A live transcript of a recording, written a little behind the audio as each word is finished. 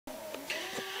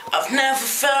I've never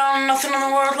felt nothing in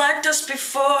the world like this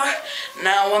before.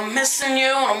 Now I'm missing you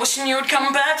and I'm wishing you would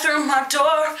come back through my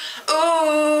door.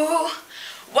 Ooh,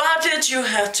 why did you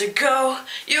have to go?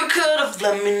 You could have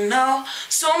let me know.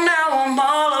 So now I'm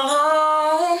all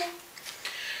alone.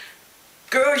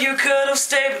 Girl, you could have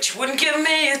stayed, but you wouldn't give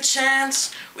me a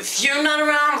chance. With you not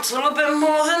around, it's a little bit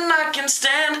more than I can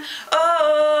stand.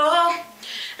 Oh,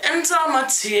 and all my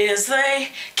tears, they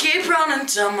keep running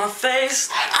down my face.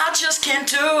 I just can't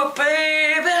do it,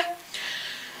 baby.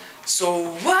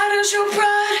 So why does your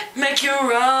pride make you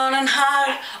run and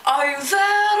hide? Are you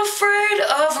that afraid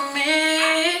of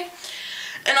me?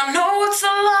 And I know it's a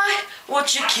lie,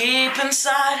 what you keep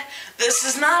inside. This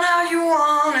is not how you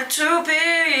want it to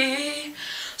be.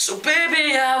 So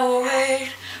baby, I will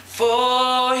wait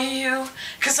for you,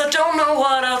 'cause I don't know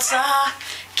what else I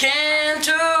can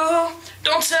do.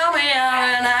 Don't tell me I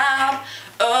ran out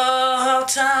of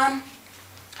time.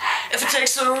 If it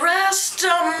takes the rest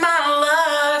of my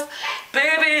life,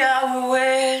 baby, I will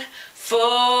wait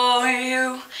for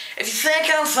you. If you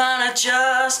think I'm fine, it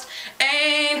just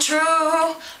ain't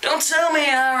true. Don't tell me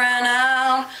I ran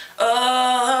out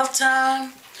of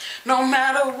time. No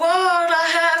matter what I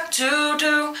have to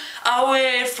do, I'll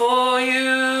wait for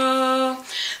you.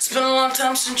 It's been a long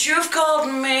time since you've called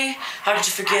me. How did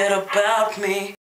you forget about me?